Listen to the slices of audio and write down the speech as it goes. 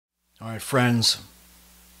All right, friends.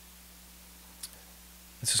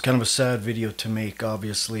 This is kind of a sad video to make,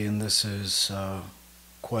 obviously, and this is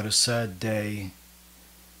quite a sad day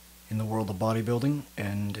in the world of bodybuilding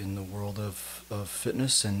and in the world of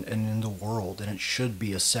fitness and in the world. And it should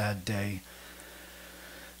be a sad day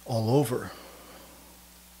all over,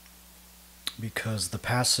 because the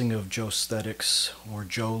passing of JoeStethics, or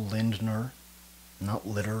Joe Lindner, not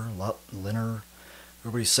Lindner.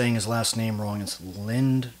 Everybody's saying his last name wrong. It's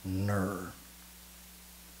Lindner.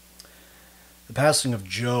 The passing of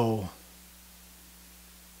Joe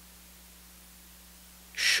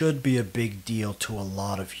should be a big deal to a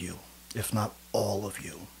lot of you, if not all of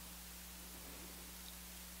you.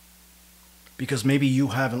 Because maybe you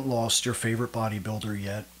haven't lost your favorite bodybuilder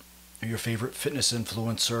yet, or your favorite fitness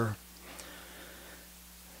influencer.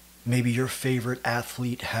 Maybe your favorite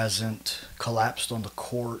athlete hasn't collapsed on the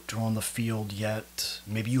court or on the field yet.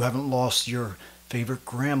 Maybe you haven't lost your favorite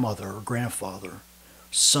grandmother or grandfather,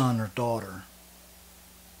 son or daughter.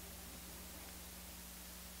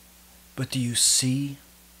 But do you see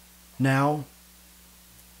now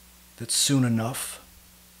that soon enough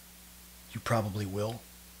you probably will?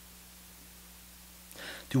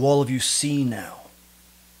 Do all of you see now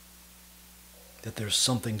that there's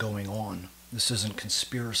something going on? This isn't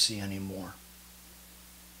conspiracy anymore.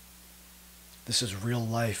 This is real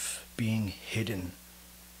life being hidden,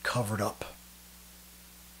 covered up,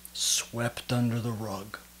 swept under the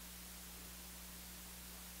rug.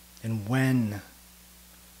 And when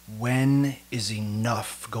is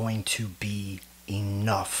enough going to be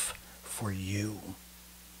enough for you?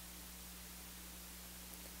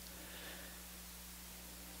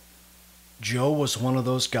 Joe was one of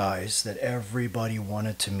those guys that everybody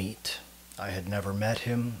wanted to meet. I had never met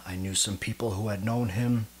him. I knew some people who had known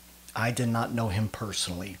him. I did not know him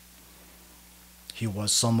personally. He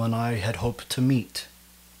was someone I had hoped to meet.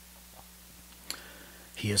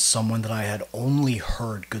 He is someone that I had only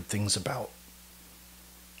heard good things about.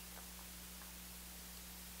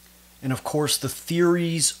 And of course, the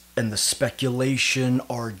theories and the speculation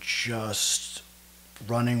are just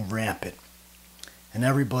running rampant. And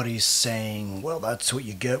everybody's saying, well, that's what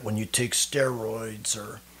you get when you take steroids,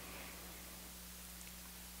 or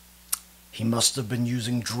he must have been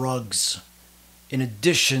using drugs in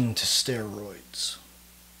addition to steroids.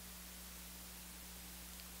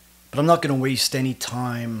 But I'm not going to waste any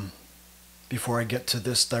time before I get to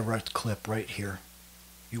this direct clip right here.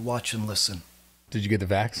 You watch and listen. Did you get the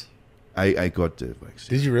vax? I got the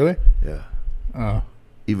vaccine. Did you really? Yeah. Oh.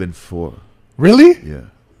 Even 4. Really? Yeah.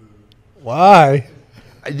 Why?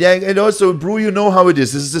 Yeah, and also, Brew, you know how it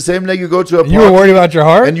is. This is the same like you go to a party. You were worried about your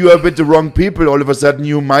heart? And you are with the wrong people. All of a sudden,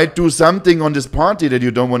 you might do something on this party that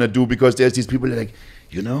you don't want to do because there's these people that are like,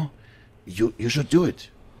 you know, you should do it.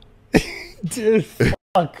 Dude,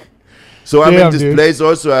 fuck. So I'm in this place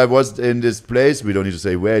also. I was in this place. We don't need to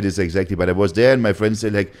say where it is exactly, but I was there and my friends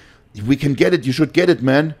said like, we can get it. You should get it,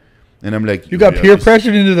 man. And I'm like, you got peer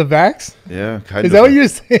pressured into the vax? Yeah, kind of. Is that what you're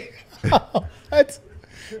saying?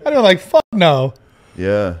 I don't like, fuck no.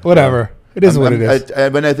 Yeah. Whatever. It is what it is.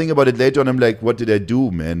 When I think about it later on, I'm like, what did I do,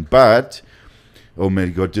 man? But, oh my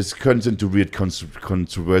God, this turns into weird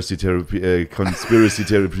conspiracy theories,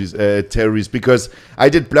 because I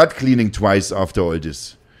did blood cleaning twice after all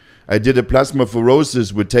this. I did a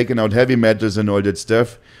plasmapheresis with taking out heavy metals and all that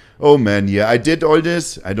stuff. Oh man, yeah, I did all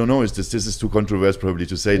this. I don't know, this is too controversial probably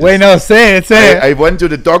to say this. Wait, no, say it. I went to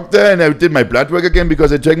the doctor and I did my blood work again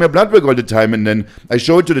because I take my blood work all the time. And then I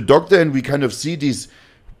show it to the doctor and we kind of see these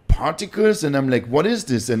particles and I'm like, what is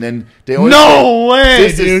this? And then they all no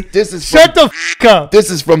way, dude. Shut the f up.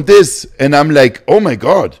 This is from this. And I'm like, oh my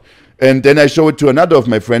God. And then I show it to another of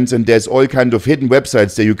my friends, and there's all kind of hidden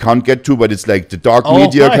websites that you can't get to, but it's like the dark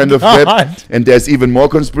media kind of web. And there's even more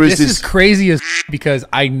conspiracies. This is crazy as because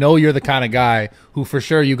I know you're the kind of guy who for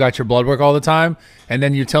sure you got your blood work all the time, and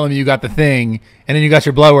then you're telling me you got the thing, and then you got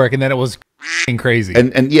your blood work, and then it was crazy.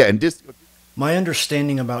 And yeah, and this. My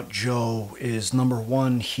understanding about Joe is, number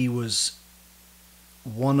one, he was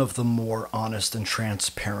one of the more honest and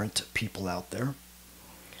transparent people out there.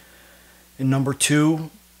 And number two,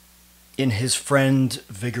 in his friend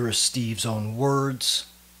Vigorous Steve's own words,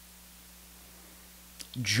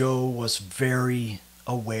 Joe was very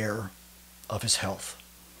aware of his health,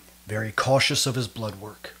 very cautious of his blood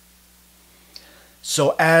work.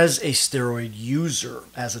 So as a steroid user,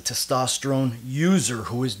 as a testosterone user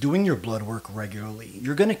who is doing your blood work regularly,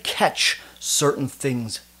 you're going to catch certain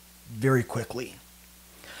things very quickly.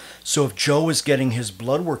 So if Joe is getting his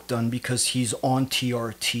blood work done because he's on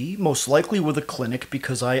TRT, most likely with a clinic,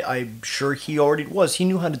 because I'm sure he already was. He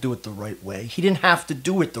knew how to do it the right way. He didn't have to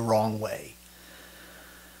do it the wrong way.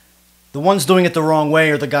 The ones doing it the wrong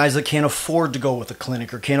way are the guys that can't afford to go with a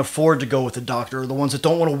clinic or can't afford to go with a doctor, or the ones that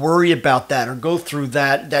don't want to worry about that or go through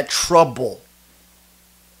that trouble.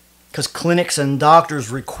 Because clinics and doctors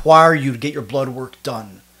require you to get your blood work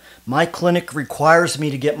done. My clinic requires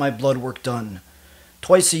me to get my blood work done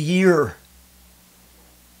twice a year.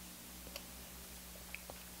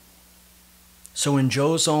 So in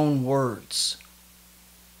Joe's own words,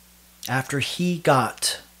 after he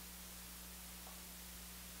got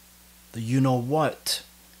the you-know-what,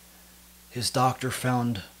 his doctor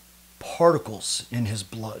found particles in his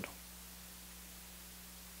blood.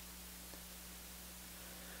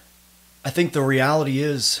 I think the reality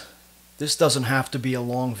is, this doesn't have to be a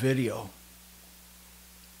long video.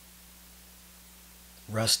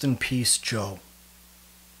 Rest in peace, Joe.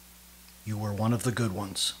 You were one of the good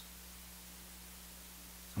ones.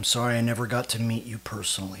 I'm sorry I never got to meet you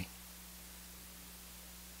personally.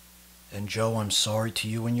 And Joe, I'm sorry to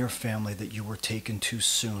you and your family that you were taken too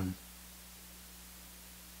soon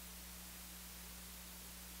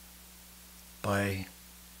by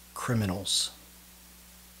criminals.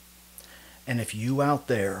 And if you out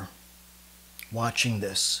there watching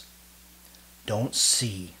this don't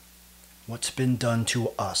see what's been done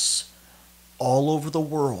to us all over the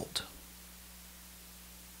world,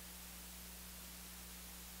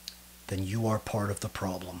 then you are part of the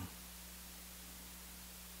problem.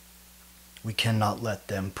 We cannot let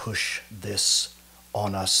them push this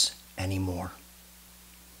on us anymore.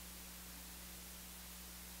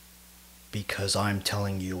 Because I'm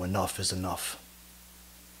telling you, enough is enough.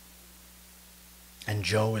 And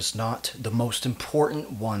Joe is not the most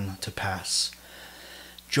important one to pass.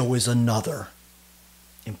 Joe is another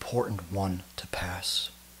important one to pass.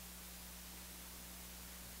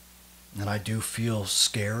 And I do feel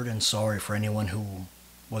scared and sorry for anyone who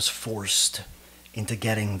was forced into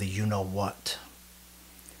getting the you-know-what.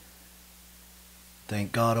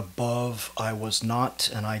 Thank God above, I was not,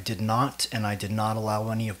 and I did not allow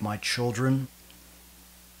any of my children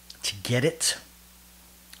to get it.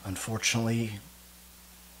 Unfortunately,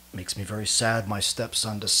 it makes me very sad my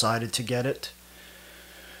stepson decided to get it.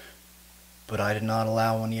 But I did not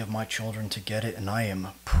allow any of my children to get it, and I am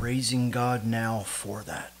praising God now for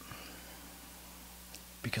that.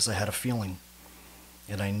 Because I had a feeling,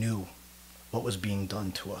 and I knew what was being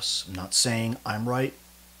done to us. I'm not saying I'm right,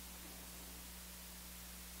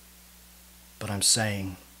 but I'm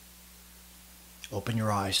saying, open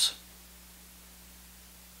your eyes.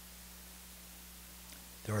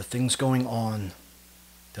 There are things going on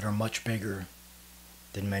that are much bigger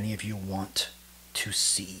than many of you want to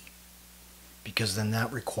see, because then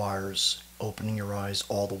that requires opening your eyes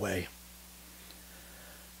all the way.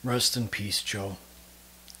 Rest in peace, Joe.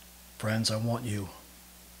 Friends, I want you,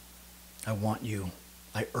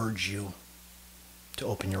 I urge you to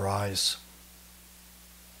open your eyes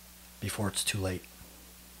before it's too late.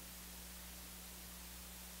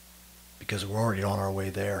 Because we're already on our way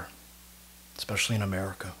there, especially in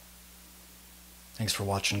America. Thanks for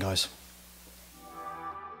watching, guys.